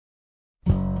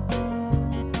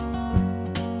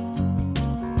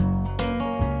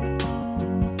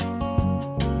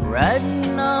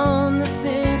riding on the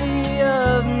city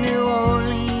of New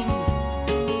Orleans,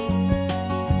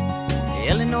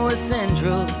 Illinois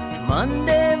Central,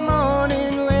 Monday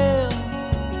morning rail.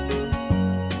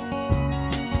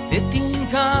 15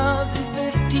 cars and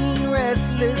 15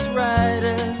 restless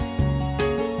riders,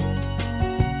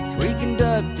 3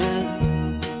 conductors,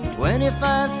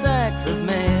 25 sacks of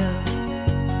mail.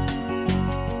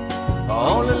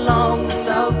 All along the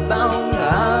southbound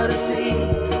Odyssey,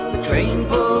 the train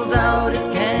pulls out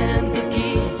at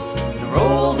Kankakee and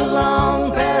rolls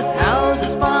along past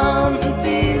houses, farms, and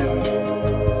fields,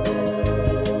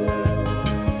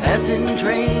 passing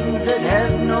trains that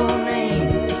have no name,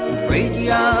 and freight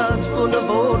yards full of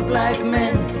old black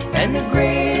men, and the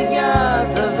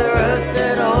graveyards of the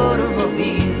rusted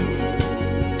automobiles.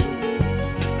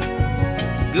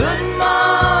 Good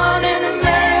morning,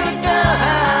 America,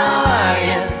 how are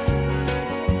you?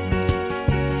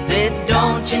 Said,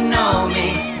 don't you know me?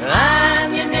 I'm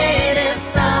your native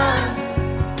son.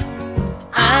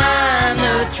 I'm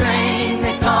the train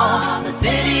they call the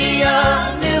city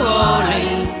of New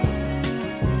Orleans.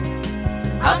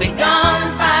 I'll be gone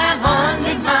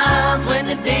 500 miles when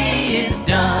the day is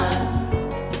done.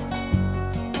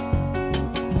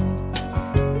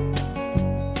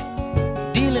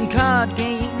 Dealing card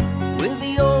games with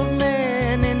the old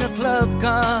man in the club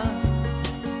car.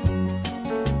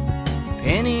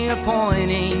 Penny a point,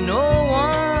 ain't no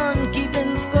one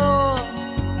keeping score.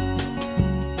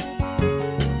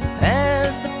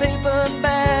 Pass the paper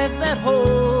bag that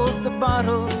holds the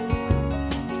bottle.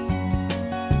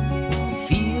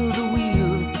 Feel the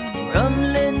wheels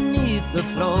rumbling neath the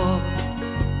floor.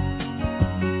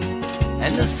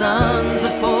 And the sons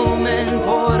of Pullman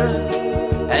porters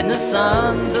and the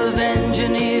sons of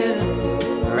engineers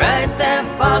ride their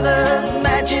father's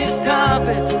magic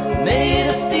carpets made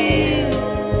of steel.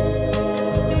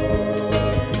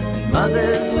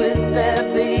 Mothers with their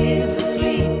babes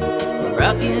asleep,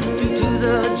 rocking to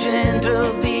the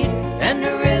gentle beat, and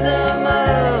the rhythm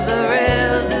of the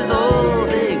rails is all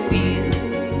they feel.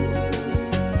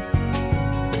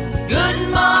 Good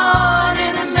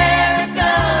morning,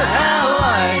 America, how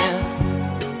are you?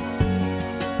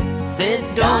 Said,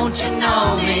 don't you know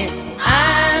me?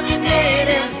 I'm your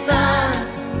native son.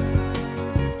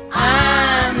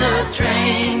 I'm the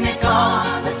train they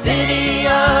call the city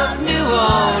of New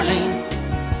Orleans.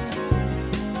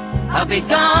 I'll be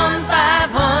gone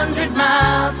 500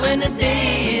 miles when the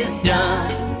day is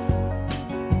done.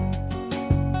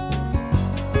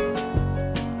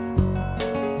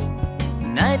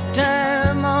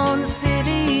 Nighttime on the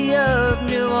city of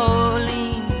New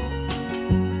Orleans,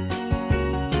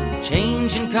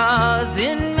 changing cars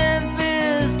in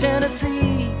Memphis,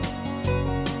 Tennessee.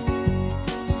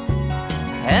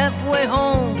 Halfway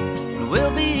home,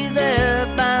 we'll be there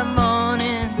by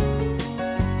morning.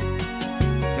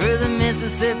 Through the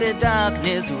Mississippi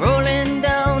darkness, rolling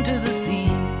down to the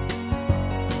sea.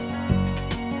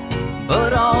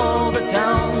 But all the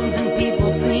towns and people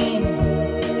seem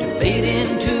to fade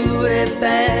into a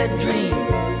bad dream,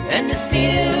 and the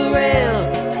steel rail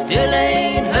still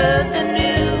ain't heard the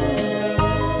news.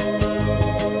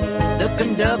 The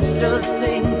conductor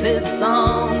sings his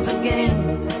songs again,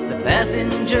 the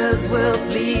passengers will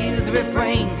please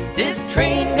refrain. This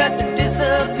train got to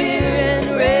disappear in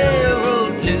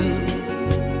railroad blues.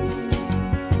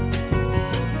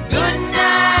 Good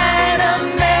night,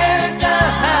 America,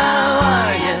 how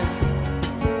are you?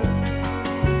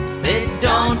 Said,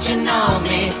 don't you know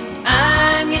me?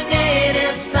 I'm your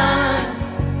native son.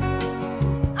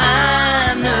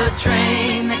 I'm the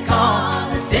train they call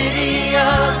the city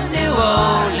of New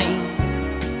Orleans.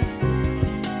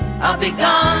 I'll be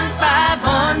gone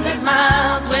 500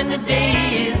 miles when the day